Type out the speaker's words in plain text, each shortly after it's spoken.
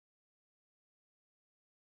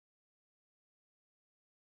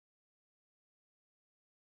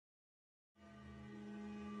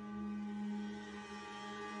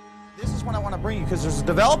is one I want to bring you because there's a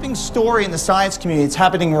developing story in the science community. It's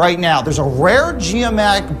happening right now. There's a rare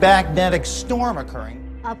geomagnetic storm occurring.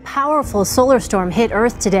 A powerful solar storm hit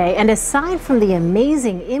Earth today, and aside from the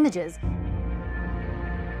amazing images,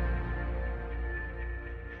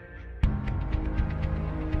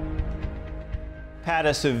 Pat,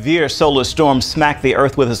 a severe solar storm smacked the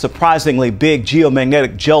Earth with a surprisingly big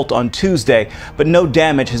geomagnetic jolt on Tuesday, but no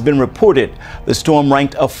damage has been reported. The storm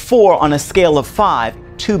ranked a 4 on a scale of 5.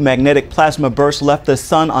 2 magnetic plasma bursts left the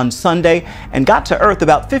sun on Sunday and got to Earth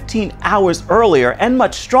about 15 hours earlier and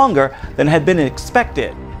much stronger than had been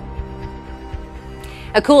expected.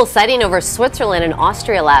 A cool sighting over Switzerland and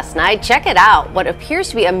Austria last night. Check it out. What appears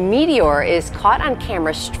to be a meteor is caught on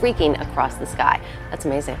camera streaking across the sky. That's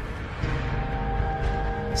amazing.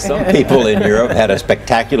 Some people in Europe had a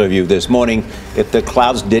spectacular view this morning if the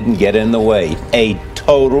clouds didn't get in the way. A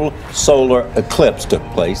total solar eclipse took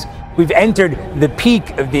place. We've entered the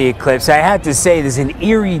peak of the eclipse. I have to say there's an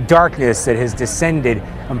eerie darkness that has descended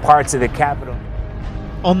on parts of the capital.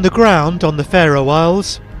 On the ground on the Faroe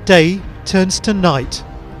Isles, day turns to night.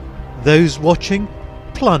 Those watching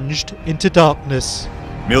plunged into darkness.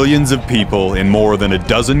 Millions of people in more than a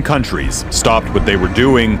dozen countries stopped what they were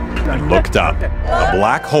doing and looked up. A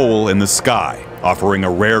black hole in the sky, offering a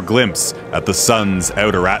rare glimpse at the sun's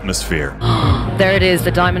outer atmosphere. There it is,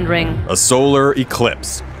 the diamond ring. A solar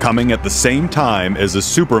eclipse, coming at the same time as a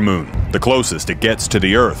supermoon, the closest it gets to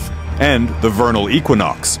the Earth, and the vernal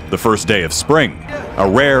equinox, the first day of spring. A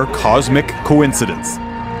rare cosmic coincidence.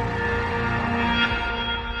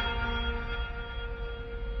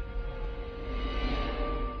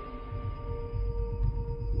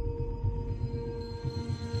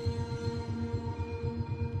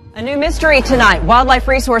 A new mystery tonight. Wildlife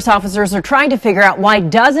resource officers are trying to figure out why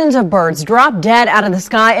dozens of birds dropped dead out of the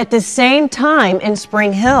sky at the same time in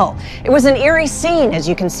Spring Hill. It was an eerie scene, as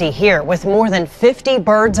you can see here, with more than 50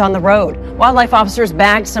 birds on the road. Wildlife officers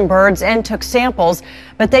bagged some birds and took samples,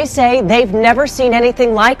 but they say they've never seen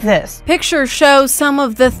anything like this. Pictures show some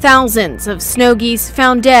of the thousands of snow geese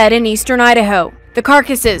found dead in eastern Idaho. The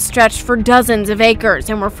carcasses stretched for dozens of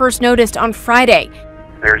acres and were first noticed on Friday.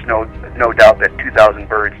 There's no doubt that 2,000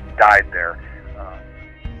 birds died there.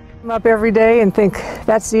 I'm up every day and think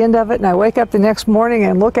that's the end of it, and I wake up the next morning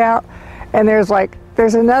and look out, and there's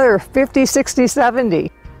another 50, 60,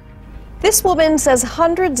 70. This woman says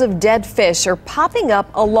hundreds of dead fish are popping up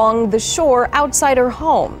along the shore outside her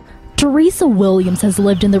home. Teresa Williams has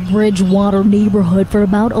lived in the Bridgewater neighborhood for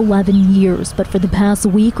about 11 years, but for the past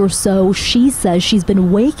week or so, she says she's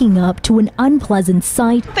been waking up to an unpleasant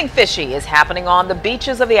sight. Something fishy is happening on the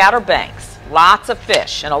beaches of the Outer Banks. Lots of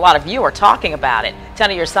fish, and a lot of you are talking about it. 10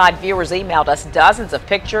 of your side viewers emailed us dozens of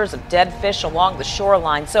pictures of dead fish along the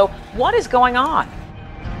shoreline. So what is going on?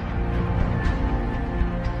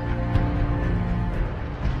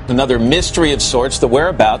 Another mystery of sorts, the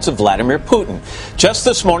whereabouts of Vladimir Putin. Just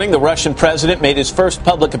this morning, the Russian president made his first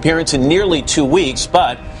public appearance in nearly 2 weeks,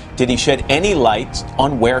 but did he shed any light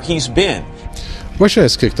on where he's been? Russia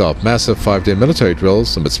has kicked off massive 5-day military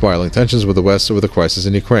drills amid spiraling tensions with the West over the crisis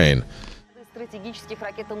in Ukraine. Стратегических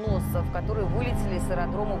ракетоносцев, которые вылетели с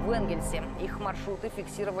аэродрома в Энгельсе. Их маршруты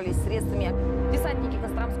фиксировались средствами десантники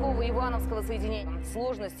Костромского и Ивановского соединения.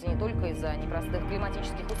 Сложности не только из-за непростых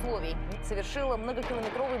климатических условий. Совершила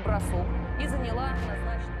многокилометровый бросок и заняла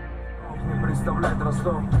назначенную... Представлять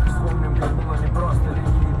Ростов, вспомним, как было непросто,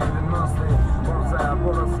 линии 90-е, борзая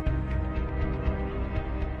опора.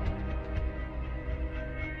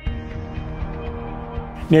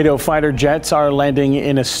 NATO fighter jets are landing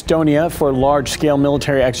in Estonia for large-scale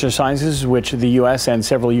military exercises, which the U.S. and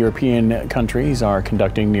several European countries are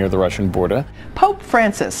conducting near the Russian border. Pope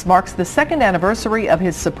Francis marks the second anniversary of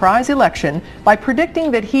his surprise election by predicting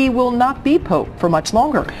that he will not be pope for much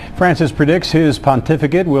longer. Francis predicts his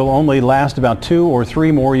pontificate will only last about 2 or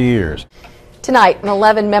 3 more years. Tonight, an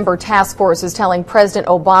 11-member task force is telling President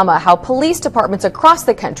Obama how police departments across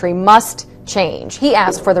the country must change. He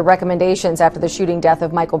asked for the recommendations after the shooting death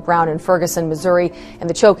of Michael Brown in Ferguson, Missouri, and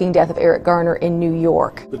the choking death of Eric Garner in New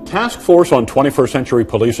York. The Task Force on 21st Century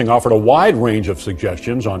Policing offered a wide range of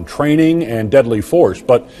suggestions on training and deadly force,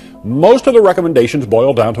 but most of the recommendations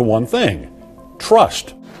boil down to one thing: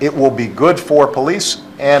 trust. It will be good for police,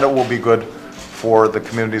 and it will be good for the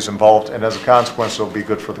communities involved, and as a consequence, it will be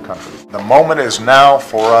good for the country. The moment is now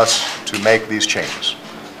for us to make these changes.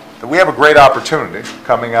 We have a great opportunity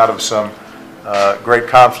coming out of some great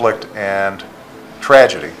conflict and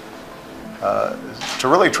tragedy to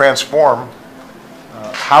really transform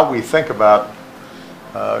how we think about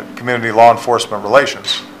community law enforcement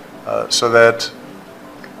relations so that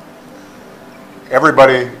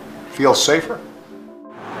everybody feels safer.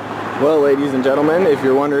 Well, ladies and gentlemen, if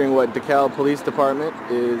you're wondering what DeKalb Police Department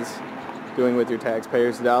is doing with your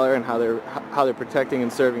taxpayers' dollar and how they're protecting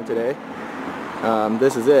and serving today,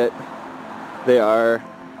 this is it. They are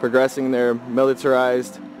progressing their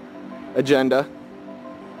militarized agenda.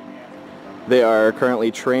 They are currently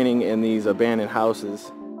training in these abandoned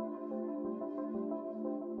houses.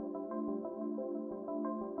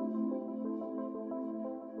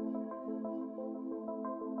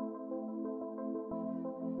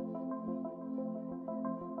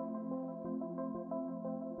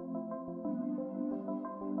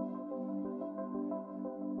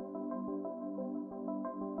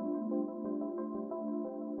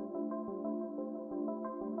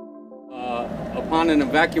 Upon an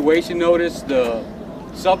evacuation notice, the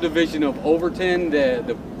subdivision of Overton,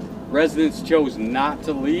 the residents chose not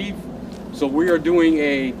to leave. So we are doing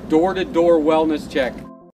a door-to-door wellness check.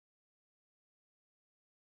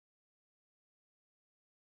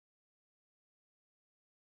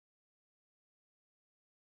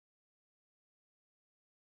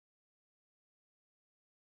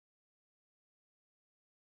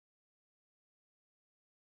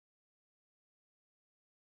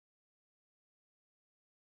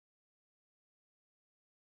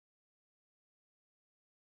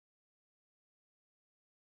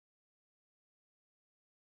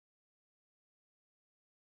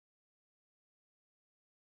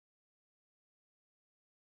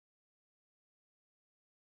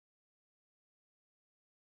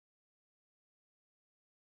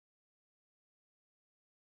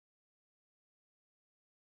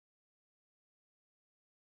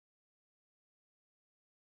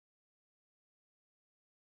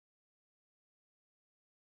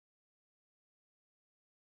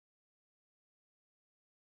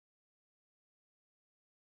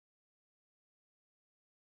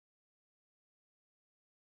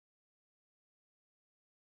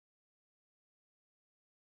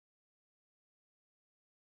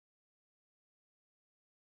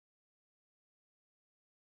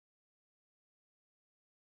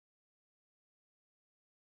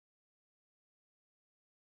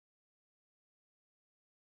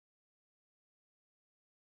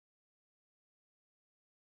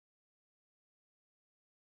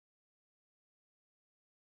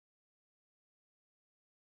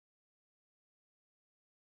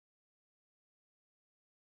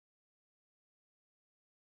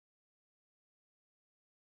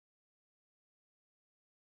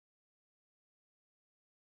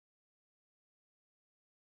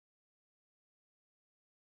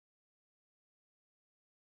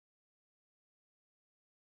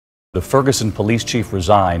 The Ferguson police chief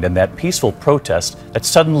resigned, and that peaceful protest that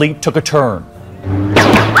suddenly took a turn.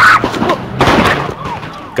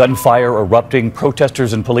 Gunfire erupting,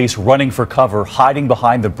 protesters and police running for cover, hiding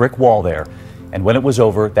behind the brick wall there. And when it was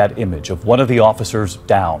over, that image of one of the officers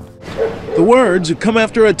down. The words come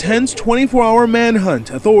after a tense 24-hour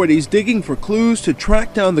manhunt, authorities digging for clues to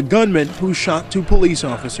track down the gunman who shot two police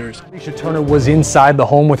officers. Arisha Turner was inside the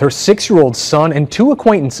home with her 6-year-old son and two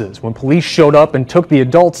acquaintances when police showed up and took the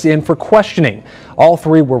adults in for questioning. All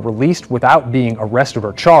three were released without being arrested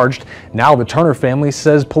or charged. Now the Turner family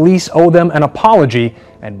says police owe them an apology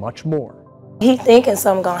and much more. He thinking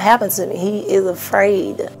something gonna happen to me. He is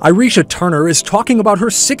afraid. Arisha Turner is talking about her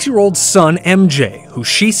 6-year-old son, MJ, who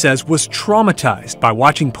she says was traumatized by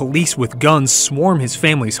watching police with guns swarm his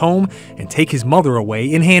family's home and take his mother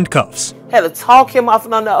away in handcuffs. Had to talk him off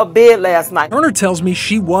under a bed last night. Turner tells me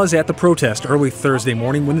she was at the protest early Thursday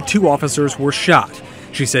morning when the two officers were shot.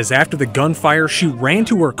 She says after the gunfire, she ran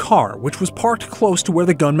to her car, which was parked close to where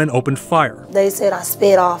the gunman opened fire. They said I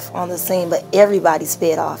sped off on the scene, but everybody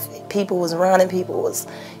sped off. People was running, people was,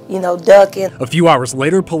 ducking. A few hours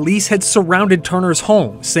later, police had surrounded Turner's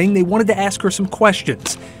home, saying they wanted to ask her some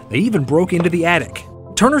questions. They even broke into the attic.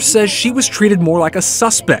 Turner says she was treated more like a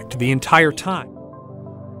suspect the entire time.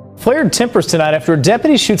 Flared tempers tonight after a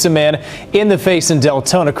deputy shoots a man in the face in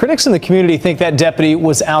Deltona. Critics in the community think that deputy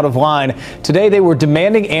was out of line. Today they were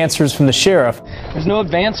demanding answers from the sheriff. There's no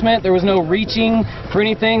advancement. There was no reaching for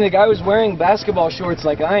anything. The guy was wearing basketball shorts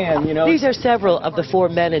like I am, These are several of the 4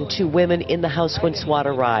 men and 2 women in the house when SWAT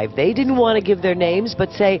arrived. They didn't want to give their names,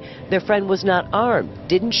 but say their friend was not armed,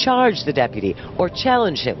 didn't charge the deputy or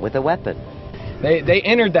challenge him with a weapon. They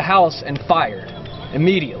entered the house and fired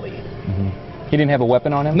immediately. He didn't have a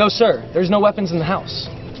weapon on him? No, sir. There's no weapons in the house.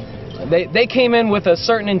 They came in with a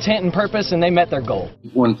certain intent and purpose, and they met their goal.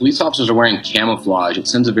 When police officers are wearing camouflage, it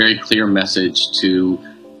sends a very clear message to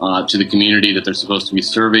the community that they're supposed to be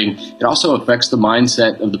serving. It also affects the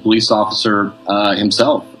mindset of the police officer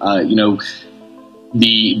himself. The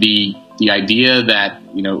idea that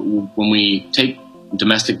when we take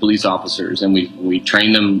domestic police officers, and we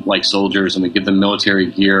train them like soldiers, and we give them military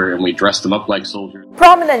gear, and we dress them up like soldiers.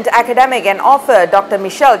 Prominent academic and author Dr.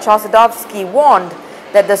 Michel Chossudovsky warned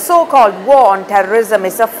that the so-called war on terrorism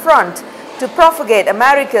is a front to propagate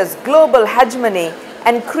America's global hegemony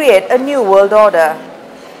and create a new world order.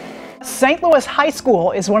 St. Louis High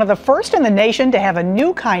School is one of the first in the nation to have a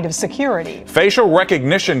new kind of security. Facial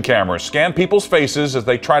recognition cameras scan people's faces as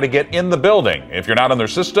they try to get in the building. If you're not on their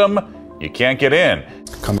system, you can't get in.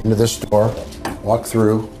 Come into this door, walk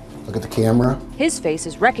through, look at the camera. His face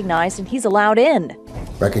is recognized and he's allowed in.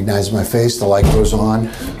 Recognize my face, the light goes on,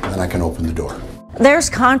 and then I can open the door. There's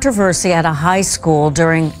controversy at a high school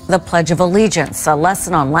during the Pledge of Allegiance. A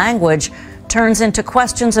lesson on language turns into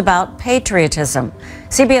questions about patriotism.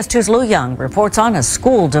 CBS 2's Lou Young reports on a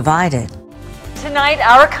school divided. Tonight,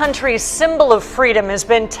 our country's symbol of freedom has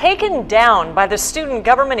been taken down by the student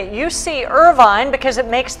government at UC Irvine because it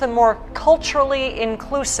makes them more culturally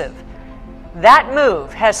inclusive. That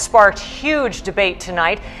move has sparked huge debate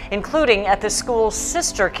tonight, including at the school's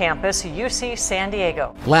sister campus, UC San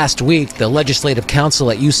Diego. Last week, the Legislative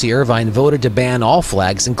Council at UC Irvine voted to ban all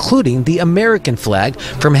flags, including the American flag,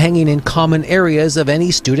 from hanging in common areas of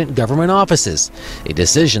any student government offices, a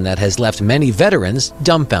decision that has left many veterans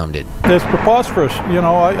dumbfounded. It's preposterous. You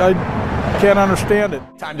know, I can't understand it.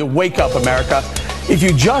 Time to wake up, America. If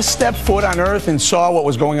you just stepped foot on Earth and saw what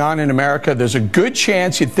was going on in America, there's a good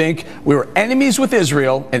chance you'd think we were enemies with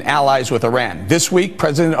Israel and allies with Iran. This week,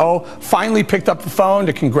 President O finally picked up the phone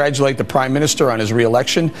to congratulate the Prime Minister on his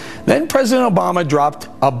re-election. Then President Obama dropped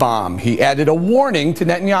a bomb. He added a warning to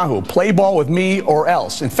Netanyahu: play ball with me or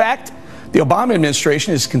else. In fact, the Obama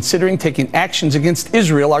administration is considering taking actions against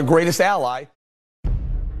Israel, our greatest ally.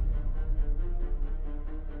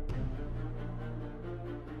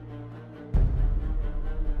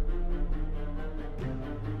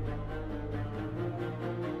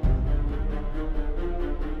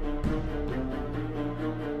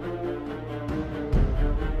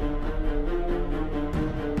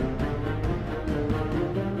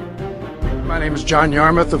 My name is John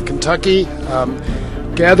Yarmouth of Kentucky.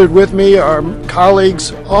 Gathered with me are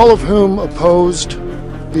colleagues, all of whom opposed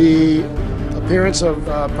the appearance of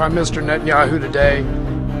Prime Minister Netanyahu today.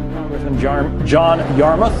 Congressman John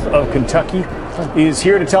Yarmouth of Kentucky is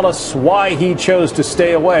here to tell us why he chose to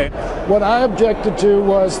stay away. What I objected to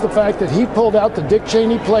was the fact that he pulled out the Dick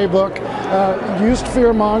Cheney playbook, used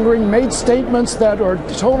fear-mongering, made statements that are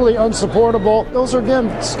totally unsupportable. Those are, again,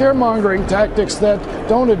 scaremongering tactics that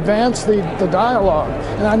don't advance the dialogue.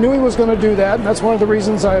 And I knew he was going to do that, and that's one of the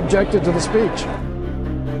reasons I objected to the speech.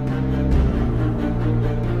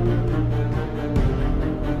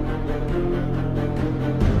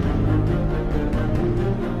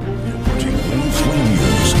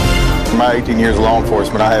 My 18 years of law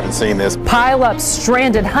enforcement, I haven't seen this. Pile-ups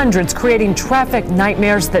stranded hundreds, creating traffic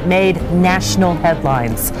nightmares that made national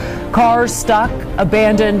headlines. Cars stuck,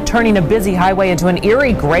 abandoned, turning a busy highway into an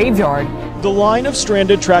eerie graveyard. The line of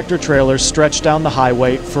stranded tractor-trailers stretched down the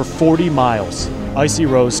highway for 40 miles. Icy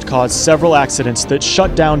roast caused several accidents that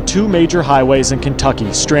shut down 2 major highways in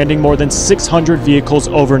Kentucky, stranding more than 600 vehicles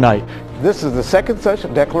overnight. This is the second such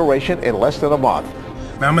declaration in less than a month.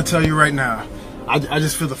 Man, I'm going to tell you right now, I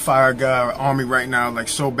just feel the fire of God on me right now, like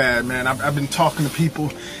so bad, man. I've been talking to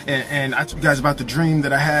people, and I told you guys about the dream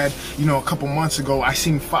that I had, you know, a couple months ago. I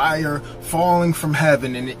seen fire falling from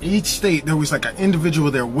heaven, and in each state there was like an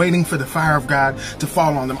individual there waiting for the fire of God to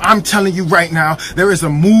fall on them. I'm telling you right now, there is a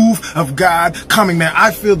move of God coming, man.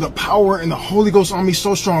 I feel the power and the Holy Ghost on me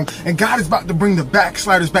so strong, and God is about to bring the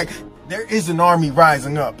backsliders back. There is an army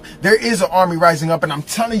rising up. There is an army rising up, and I'm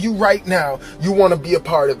telling you right now, you want to be a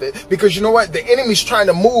part of it. Because you know what? The enemy's trying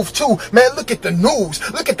to move too. Man, look at the news.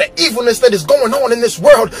 Look at the evilness that is going on in this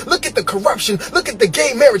world. Look at the corruption. Look at the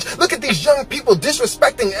gay marriage. Look at these young people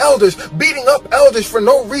disrespecting elders, beating up elders for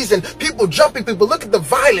no reason, people jumping people. Look at the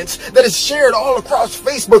violence that is shared all across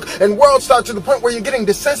Facebook and World Star to the point where you're getting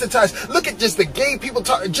desensitized. Look at just the gay people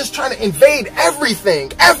just trying to invade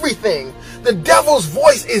everything. Everything. The devil's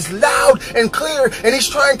voice is loud and clear, and he's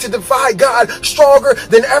trying to defy God stronger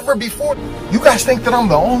than ever before. You guys think that I'm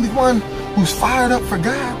the only one who's fired up for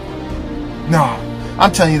God? No,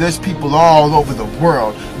 I'm telling you, there's people all over the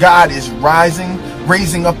world. God is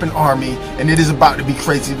raising up an army, and it is about to be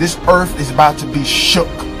crazy. This earth is about to be shook.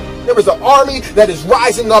 There is an army that is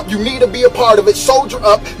rising up. You need to be a part of it. Soldier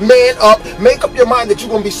up, man up. Make up your mind that you're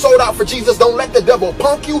going to be sold out for Jesus. Don't let the devil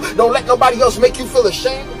punk you. Don't let nobody else make you feel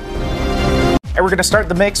ashamed. And we're going to start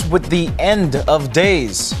the mix with the end of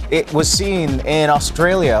days. It was seen in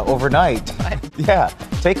Australia overnight. Yeah,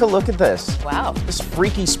 take a look at this. Wow. This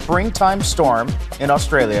freaky springtime storm in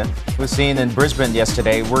Australia was seen in Brisbane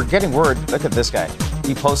yesterday. We're getting word, look at this guy.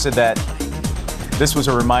 He posted that this was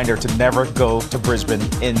a reminder to never go to Brisbane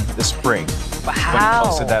in the spring. Wow. When he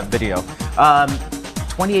posted that video.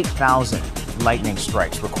 28,000 lightning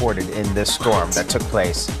strikes recorded in this storm that took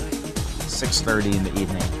place 6:30 in the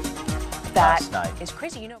evening last night. That is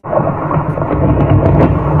crazy. You know.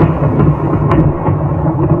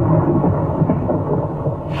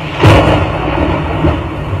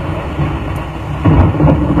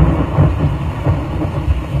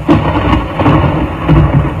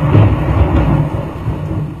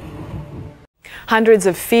 Hundreds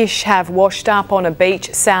of fish have washed up on a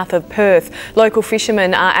beach south of Perth. Local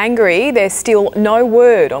fishermen are angry. There's still no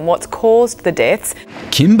word on what's caused the deaths.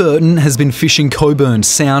 Kim Burton has been fishing Coburn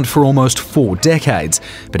Sound for almost 4 decades,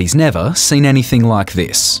 but he's never seen anything like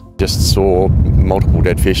this. Just saw multiple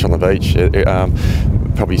dead fish on the beach,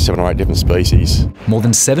 probably 7 or 8 different species. More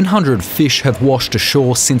than 700 fish have washed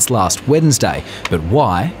ashore since last Wednesday, but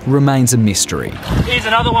why remains a mystery. Here's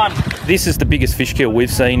another one. This is the biggest fish kill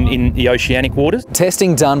we've seen in the oceanic waters.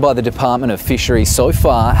 Testing done by the Department of Fisheries so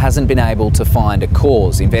far hasn't been able to find a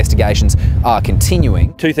cause. Investigations are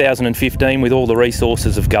continuing. 2015, with all the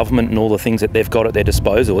resources of government and all the things that they've got at their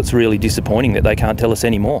disposal, it's really disappointing that they can't tell us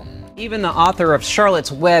any more. Even the author of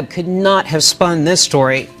Charlotte's Web could not have spun this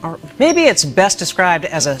story, or maybe it's best described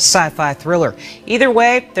as a sci-fi thriller. Either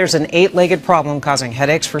way, there's an 8-legged problem causing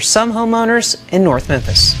headaches for some homeowners in North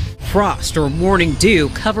Memphis. Frost or morning dew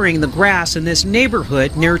covering the grass in this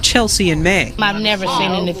neighborhood near Chelsea and May. I've never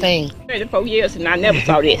seen anything. 34 years and I never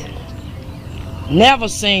saw this. Never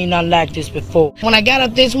seen nothing like this before. When I got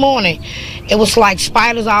up this morning, it was like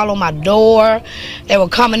spiders all on my door. They were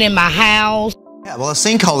coming in my house. Yeah, well, a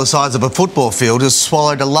sinkhole the size of a football field has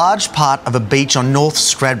swallowed a large part of a beach on North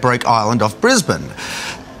Stradbroke Island off Brisbane.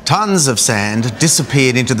 Tons of sand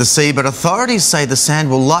disappeared into the sea, but authorities say the sand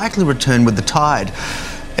will likely return with the tide.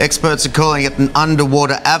 Experts are calling it an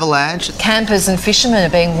underwater avalanche. Campers and fishermen are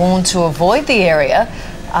being warned to avoid the area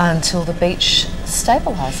until the beach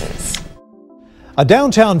stabilises. A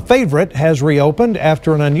downtown favorite has reopened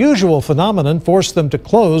after an unusual phenomenon forced them to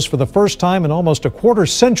close for the first time in almost a quarter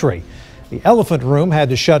century. The Elephant Room had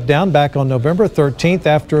to shut down back on November 13th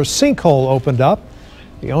after a sinkhole opened up.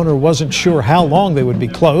 The owner wasn't sure how long they would be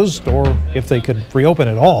closed or if they could reopen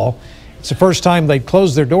at all. It's the first time they'd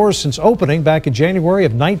closed their doors since opening back in January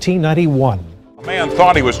of 1991. A man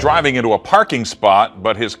thought he was driving into a parking spot,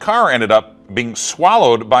 but his car ended up being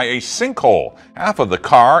swallowed by a sinkhole. Half of the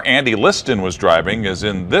car Andy Liston was driving is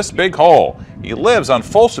in this big hole. He lives on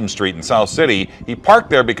Folsom Street in South City. He parked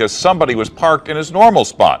there because somebody was parked in his normal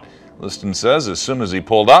spot. Liston says as soon as he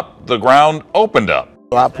pulled up, the ground opened up.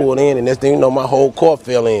 I pulled in and this thing, my whole car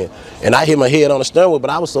fell in. And I hit my head on the steering wheel, but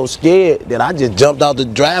I was so scared that I just jumped out the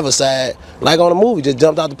driver's side, like on a movie, just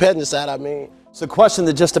jumped out the passenger side, It's a question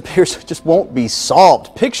that just appears just won't be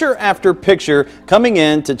solved. Picture after picture coming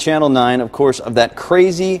in to Channel 9, of course, of that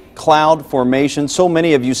crazy cloud formation. So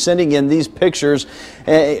many of you sending in these pictures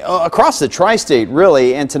across the tri-state,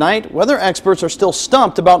 really. And tonight, weather experts are still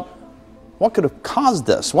stumped about what could have caused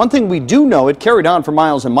this. One thing we do know, it carried on for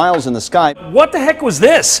miles and miles in the sky. What the heck was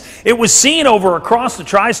this? It was seen over across the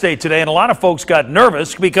tri-state today, and a lot of folks got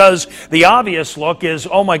nervous because the obvious look is,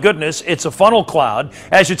 oh my goodness, it's a funnel cloud.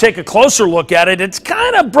 As you take a closer look at it, it's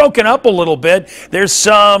kind of broken up a little bit. There's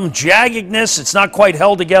some jaggedness. It's not quite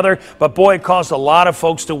held together, but boy, it caused a lot of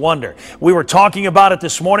folks to wonder. We were talking about it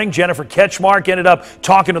this morning. Jennifer Ketchmark ended up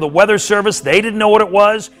talking to the Weather Service. They didn't know what it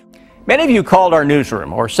was. Many of you called our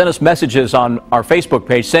newsroom or sent us messages on our Facebook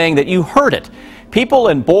page saying that you heard it. People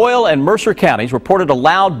in Boyle and Mercer counties reported a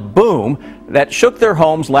loud boom that shook their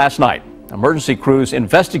homes last night. Emergency crews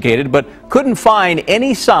investigated but couldn't find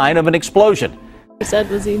any sign of an explosion. He said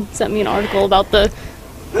was he sent me an article about the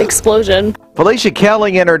explosion. Felicia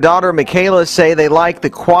Kelly and her daughter Michaela say they like the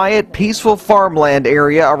quiet, peaceful farmland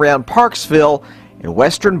area around Parksville in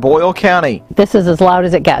western Boyle County. This is as loud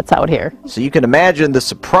as it gets out here. So you can imagine the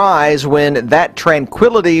surprise when that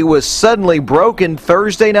tranquility was suddenly broken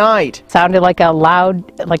Thursday night. Sounded like a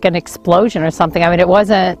loud, like an explosion or something. I mean, it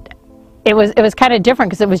wasn't, it was kind of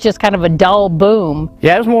different because it was just kind of a dull boom.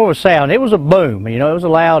 Yeah, it was more of a sound. It was a boom, it was a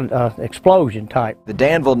loud explosion type. The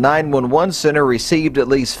Danville 911 Center received at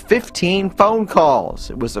least 15 phone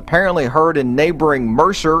calls. It was apparently heard in neighboring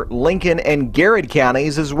Mercer, Lincoln, and Garrett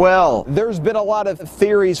counties as well. There's been a lot of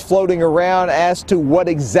theories floating around as to what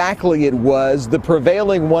exactly it was. The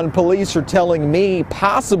prevailing one, police are telling me,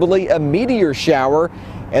 possibly a meteor shower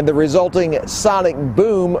and the resulting sonic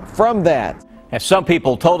boom from that. And some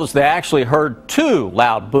people told us they actually heard 2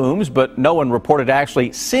 loud booms, but no one reported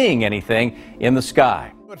actually seeing anything in the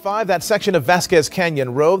sky. At 5, that section of Vasquez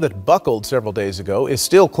Canyon Road that buckled several days ago is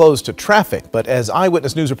still closed to traffic. But as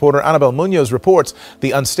Eyewitness News reporter Annabelle Munoz reports,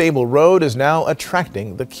 the unstable road is now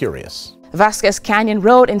attracting the curious. Vasquez Canyon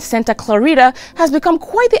Road in Santa Clarita has become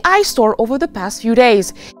quite the eyesore over the past few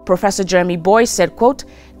days. Professor Jeremy Boyce said, quote,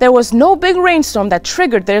 "There was no big rainstorm that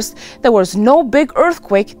triggered this. There was no big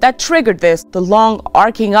earthquake that triggered this. The long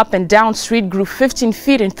arcing up and down street grew 15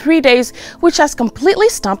 feet in 3 days, which has completely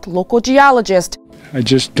stumped local geologists." I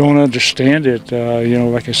just don't understand it. You know,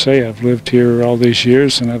 like I say, I've lived here all these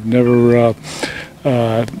years and I've never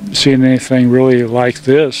seen anything really like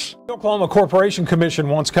this. The Oklahoma Corporation Commission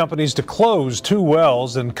wants companies to close 2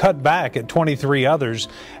 wells and cut back at 23 others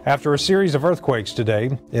after a series of earthquakes today.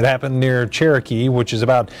 It happened near Cherokee, which is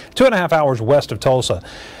about 2.5 hours west of Tulsa.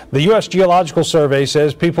 The U.S. Geological Survey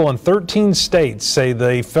says people in 13 states say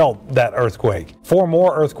they felt that earthquake. 4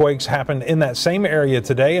 more earthquakes happened in that same area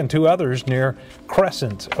today and 2 others near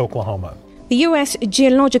Crescent, Oklahoma. The U.S.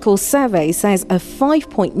 Geological Survey says a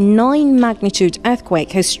 5.9 magnitude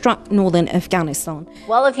earthquake has struck northern Afghanistan.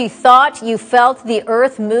 Well, if you thought you felt the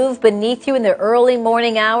earth move beneath you in the early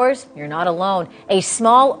morning hours, you're not alone. A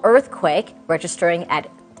small earthquake, registering at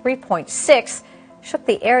 3.6, shook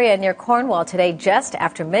the area near Cornwall today just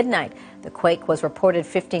after midnight. The quake was reported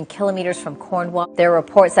 15 kilometers from Cornwall. There are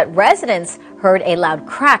reports that residents heard a loud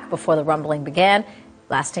crack before the rumbling began,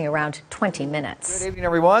 lasting around 20 minutes. Good evening,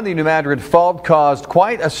 everyone. The New Madrid fault caused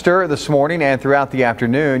quite a stir this morning and throughout the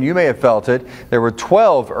afternoon. You may have felt it. There were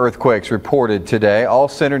 12 earthquakes reported today, all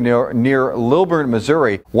centered near Lilburn,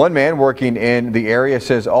 Missouri. One man working in the area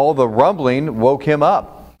says all the rumbling woke him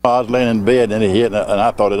up. I was laying in bed and it hit, and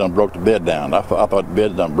I thought it done broke the bed down. I thought the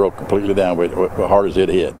bed done broke completely down with hard as it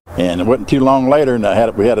hit. And it wasn't too long later,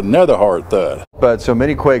 and we had another hard thud. But so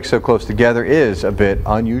many quakes so close together is a bit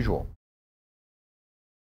unusual.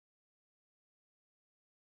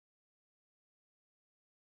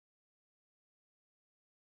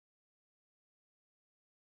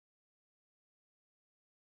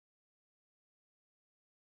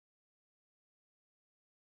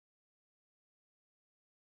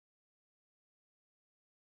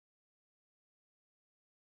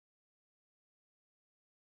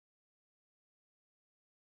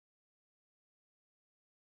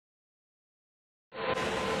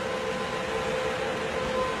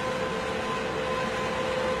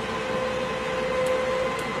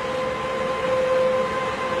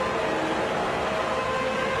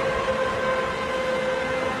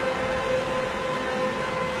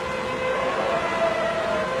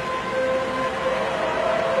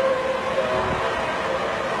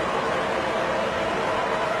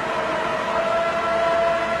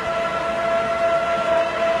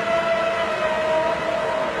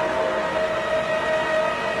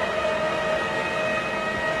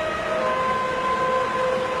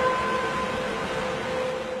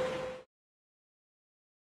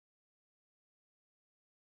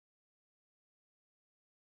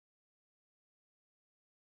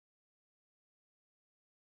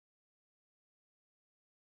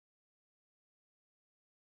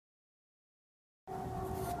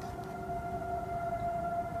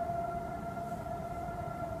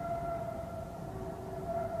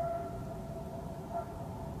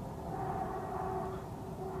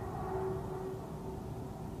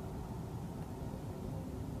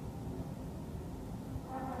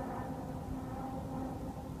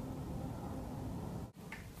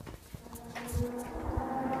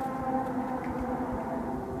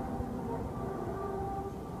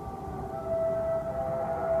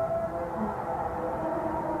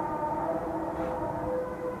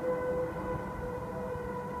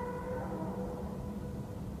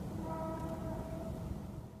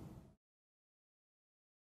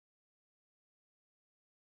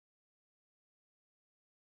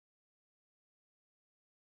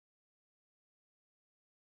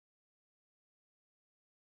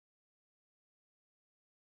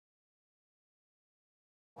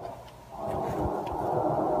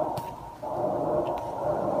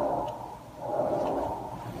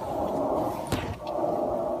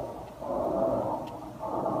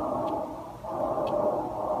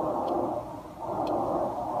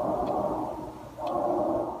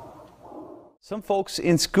 Some folks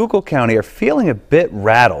in Schuylkill County are feeling a bit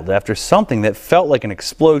rattled after something that felt like an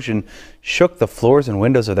explosion shook the floors and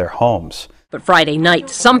windows of their homes. But Friday night,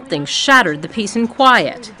 something shattered the peace and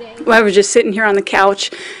quiet. I was just sitting here on the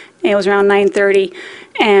couch, and it was around 9:30,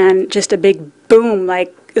 and just a big boom,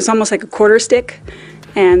 like it's almost like a quarter stick,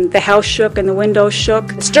 and the house shook and the windows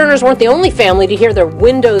shook. The Sterners weren't the only family to hear their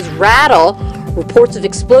windows rattle. Reports of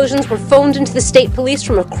explosions were phoned into the state police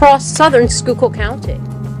from across southern Schuylkill County.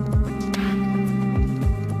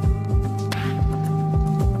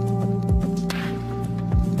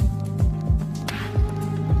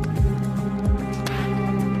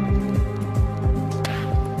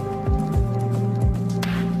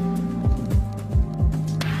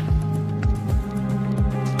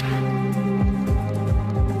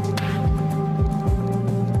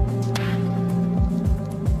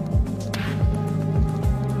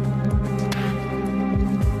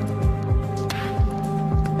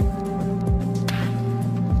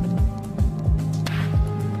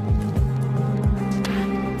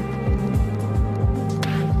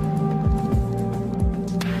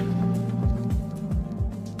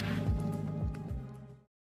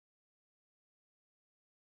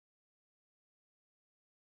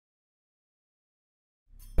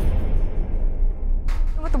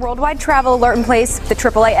 With the worldwide travel alert in place, the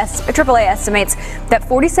AAA estimates that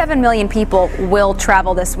 47 million people will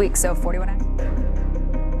travel this week. So 41.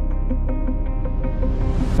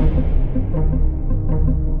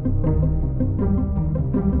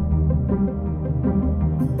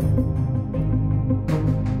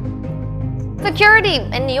 Security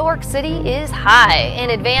in New York City is high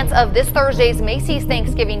in advance of this Thursday's Macy's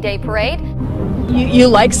Thanksgiving Day Parade. You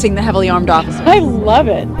like seeing the heavily armed officers? I love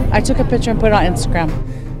it. I took a picture and put it on Instagram.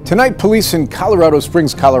 Tonight, police in Colorado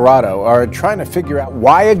Springs, Colorado are trying to figure out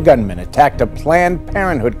why a gunman attacked a Planned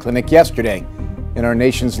Parenthood clinic yesterday in our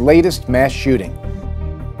nation's latest mass shooting.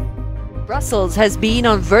 Brussels has been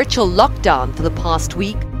on virtual lockdown for the past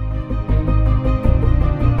week.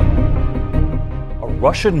 A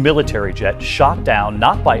Russian military jet shot down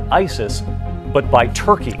not by ISIS, but by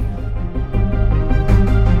Turkey.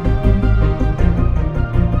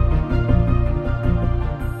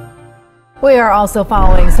 We are also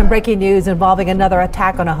following some breaking news involving another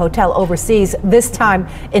attack on a hotel overseas, this time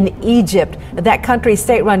in Egypt. That country's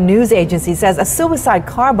state-run news agency says a suicide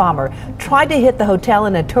car bomber tried to hit the hotel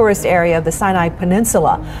in a tourist area of the Sinai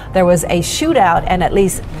Peninsula. There was a shootout and at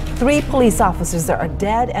least 3 police officers are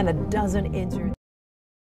dead and a dozen injured.